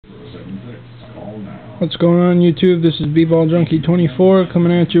What's going on, YouTube? This is bballJunkie24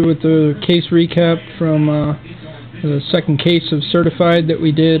 coming at you with the case recap from the second case of certified that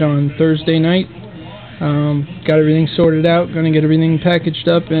we did on Thursday night. Got everything sorted out, going to get everything packaged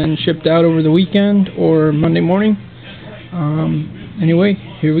up and shipped out over the weekend or Monday morning. Anyway,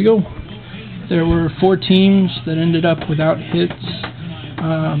 here we go. There were 4 teams that ended up without hits,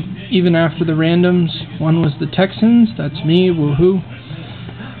 even after the randoms. One was the Texans, that's me, woohoo.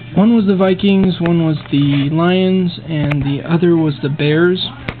 One was the Vikings, one was the Lions, and the other was the Bears.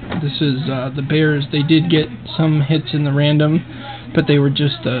 This is the Bears. They did get some hits in the random, but they were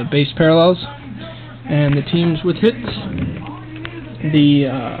just base parallels. And the teams with hits, the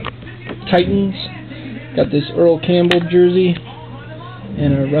Titans got this Earl Campbell jersey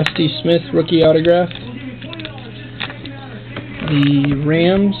and a Rusty Smith rookie autograph. The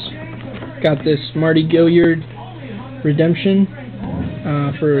Rams got this Marty Gilliard redemption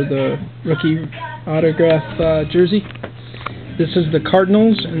for the rookie autograph jersey. This is the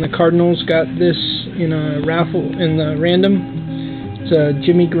Cardinals, and the Cardinals got this in a raffle in the random. It's a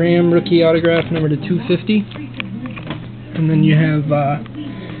Jimmy Graham rookie autograph, number to 250. And then you have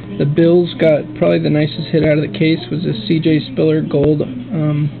the Bills got probably the nicest hit out of the case was this CJ Spiller gold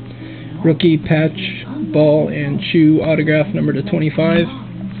rookie patch, ball, and shoe autograph, number to 25.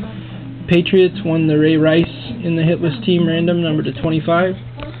 Patriots won the Ray Rice in the hitless team random, number to 25.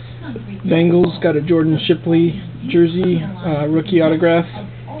 Bengals got a Jordan Shipley jersey rookie autograph.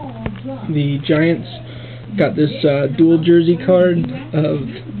 The Giants got this dual jersey card of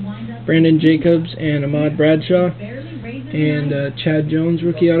Brandon Jacobs and Ahmad Bradshaw, and Chad Jones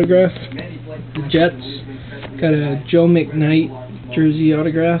rookie autograph. The Jets got a Joe McKnight jersey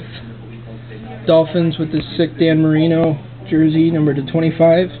autograph. Dolphins with this sick Dan Marino jersey, number to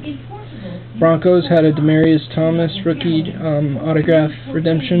 25. Broncos had a Demaryius Thomas rookie autograph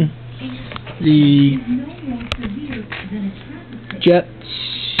redemption. The Jets,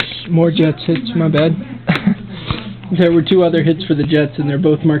 more Jets hits, my bad. There were 2 other hits for the Jets, and they're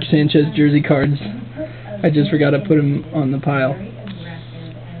both Mark Sanchez jersey cards. I just forgot to put them on the pile.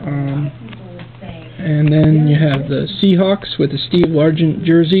 And then you have the Seahawks with a Steve Largent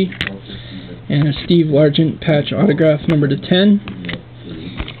jersey and a Steve Largent patch autograph, number to 10.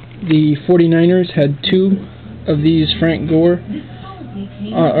 The 49ers had 2 of these Frank Gore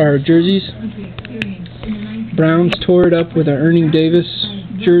jerseys. Browns tore it up with an Ernie Davis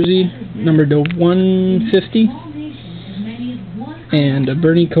jersey, number to 150. And a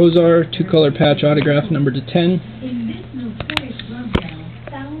Bernie Kosar 2-color patch autograph, number to 10.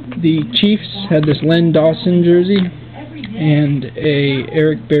 The Chiefs had this Len Dawson jersey and a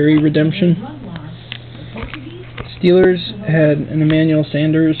Eric Berry redemption. Steelers had an Emmanuel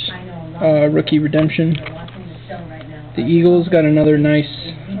Sanders rookie redemption. The Eagles got another nice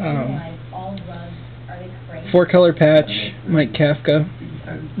 4-color patch, Mike Kafka,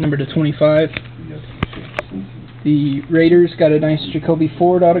 number to 25. The Raiders got a nice Jacoby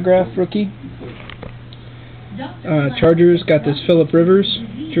Ford autograph rookie. Chargers got this Phillip Rivers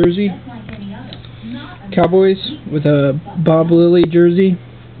jersey. Cowboys with a Bob Lilly jersey,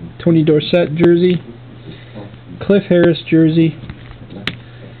 Tony Dorsett jersey, Cliff Harris jersey,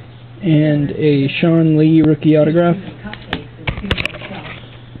 and a Sean Lee rookie autograph.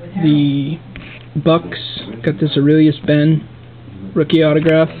 The Bucs got this Aurelius Ben rookie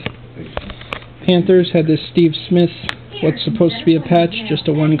autograph. Panthers had this Steve Smith, what's supposed to be a patch, just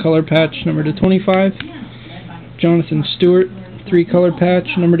a 1-color patch, number to 25. Jonathan Stewart, 3-color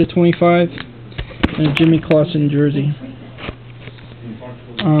patch, number to 25. And a Jimmy Clausen jersey.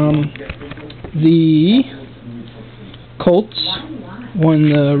 The Colts won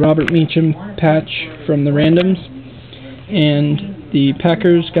the Robert Meacham patch from the randoms, and the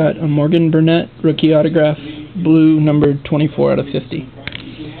Packers got a Morgan Burnett rookie autograph, blue, numbered 24 out of 50.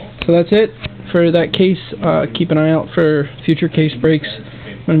 So that's it for that case. Keep an eye out for future case breaks.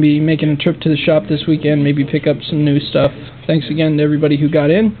 I'm going to be making a trip to the shop this weekend, maybe pick up some new stuff. Thanks again to everybody who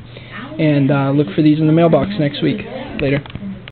got in, and look for these in the mailbox next week. Later.